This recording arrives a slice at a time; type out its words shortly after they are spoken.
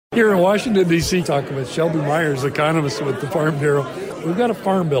Here in Washington, D.C., talking with Shelby Myers, economist with the Farm Bureau. We've got a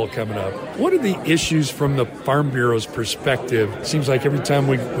Farm Bill coming up. What are the issues from the Farm Bureau's perspective? It seems like every time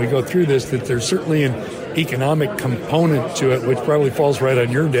we go through this that there's certainly an economic component to it, which probably falls right on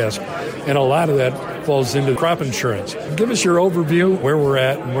your desk, and a lot of that falls into crop insurance. Give us your overview, where we're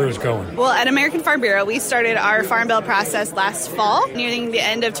at and where it's going. Well, at American Farm Bureau, we started our Farm Bill process last fall, nearing the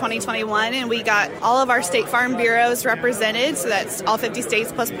end of 2021, and we got all of our state farm bureaus represented, so that's all 50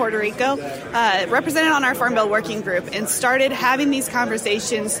 states plus Puerto Rico, represented on our Farm Bill working group, and started having these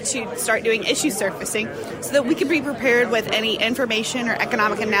conversations to start doing issue surfacing so that we could be prepared with any information or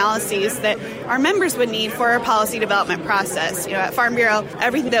economic analyses that our members would need for our policy development process. You know, at Farm Bureau,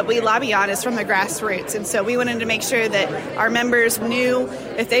 everything that we lobby on is from the grassroots. And so we wanted to make sure that our members knew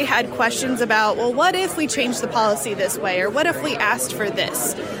if they had questions about, well, what if we changed the policy this way? Or what if we asked for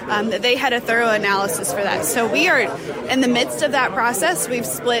this? That they had a thorough analysis for that. So we are in the midst of that process. We've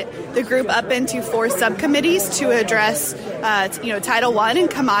split the group up into 4 subcommittees to address Title I and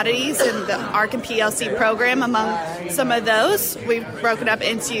commodities and the ARC and PLC program among some of those. We've broken up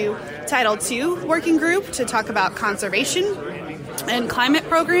into Title II working group to talk about conservation and climate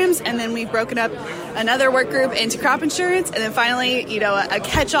programs, and then we've broken up another work group into crop insurance, and then finally, a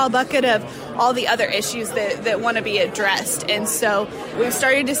catch-all bucket of all the other issues that want to be addressed. And so we've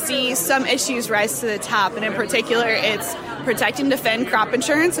started to see some issues rise to the top, and in particular, it's protect and defend crop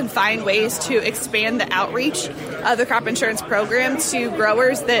insurance and find ways to expand the outreach of the crop insurance program to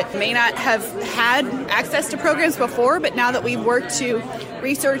growers that may not have had access to programs before, but now that we've worked to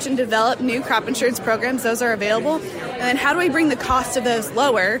research and develop new crop insurance programs, those are available. And then how do we bring the cost of those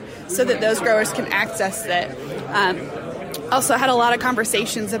lower so that those growers can access it? Also had a lot of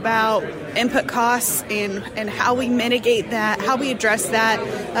conversations about input costs and how we mitigate that, how we address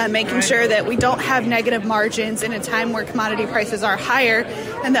that, making sure that we don't have negative margins in a time where commodity prices are higher,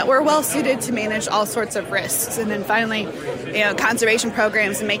 and that we're well suited to manage all sorts of risks. And then finally, conservation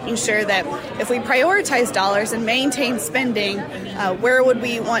programs and making sure that if we prioritize dollars and maintain spending, where would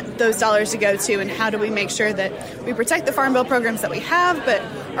we want those dollars to go to, and how do we make sure that we protect the Farm Bill programs that we have, but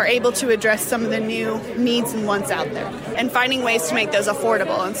are able to address some of the new needs and wants out there, and finding ways to make those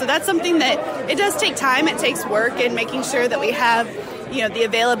affordable. And so that's something that it does take time, it takes work, and making sure that we have the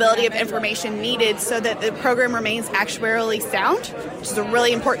availability of information needed so that the program remains actuarially sound, which is a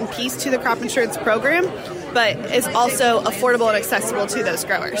really important piece to the crop insurance program, but is also affordable and accessible to those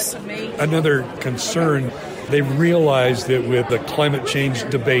growers. Another concern, they realize that with the climate change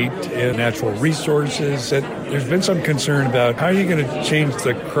debate and natural resources, that there's been some concern about how are you going to change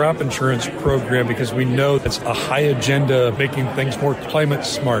the crop insurance program, because we know that's a high agenda of making things more climate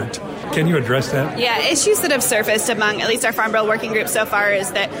smart. Can you address that? Yeah, issues that have surfaced among at least our Farm Bill working group so far is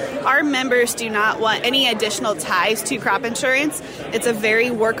that our members do not want any additional ties to crop insurance. It's a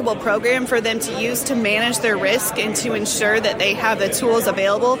very workable program for them to use to manage their risk and to ensure that they have the tools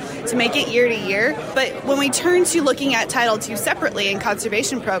available to make it year to year. But when we turn to looking at Title II separately in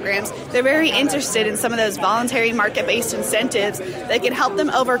conservation programs, they're very interested in some of those voluntary market-based incentives that can help them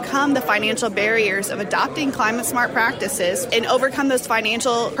overcome the financial barriers of adopting climate-smart practices and overcome those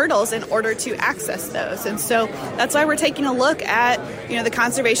financial hurdles in order to access those. And so that's why we're taking a look at, the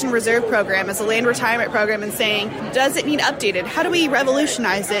Conservation Reserve Program as a land retirement program and saying, does it need updated? How do we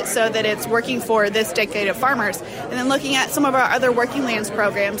revolutionize it so that it's working for this decade of farmers? And then looking at some of our other working lands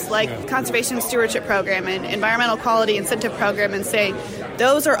programs like Conservation Stewardship Program and Environmental Quality Incentive Program and say,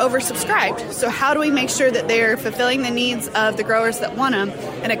 those are oversubscribed. So how do we make sure that they're fulfilling the needs of the growers that want them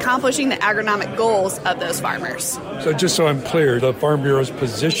and accomplishing the agronomic goals of those farmers? So just so I'm clear, the Farm Bureau's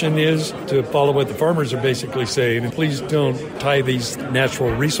position is to follow what the farmers are basically saying, and please don't tie these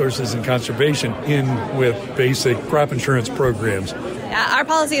natural resources and conservation in with basic crop insurance programs. Our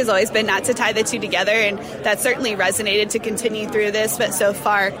policy has always been not to tie the two together, and that certainly resonated to continue through this. But so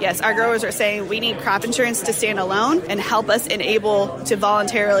far, yes, our growers are saying we need crop insurance to stand alone and help us enable to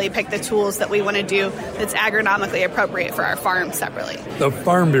voluntarily pick the tools that we want to do that's agronomically appropriate for our farm separately. The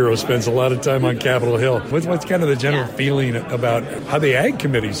Farm Bureau spends a lot of time on Capitol Hill. What's kind of the general feeling about how the ag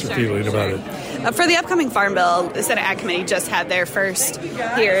committees are feeling about it? For the upcoming Farm Bill, the Senate Ag Committee just had their first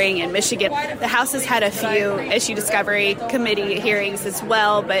hearing in Michigan. The House has had a few issue discovery committee hearings as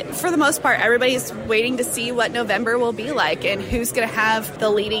well, but for the most part, everybody's waiting to see what November will be like and who's going to have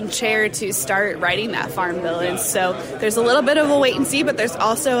the leading chair to start writing that Farm Bill. And so there's a little bit of a wait and see, but there's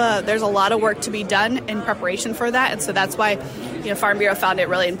also there's a lot of work to be done in preparation for that. And so that's why Farm Bureau found it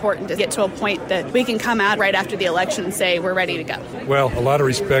really important to get to a point that we can come out right after the election and say we're ready to go. Well, a lot of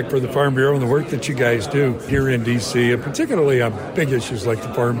respect for the Farm Bureau and the work that you guys do here in D.C., and particularly on big issues like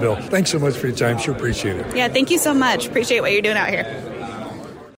the Farm Bill. Thanks so much for your time. Sure appreciate it. Yeah, thank you so much. Appreciate what you're doing out here.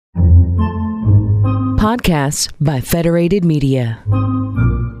 Podcasts by Federated Media.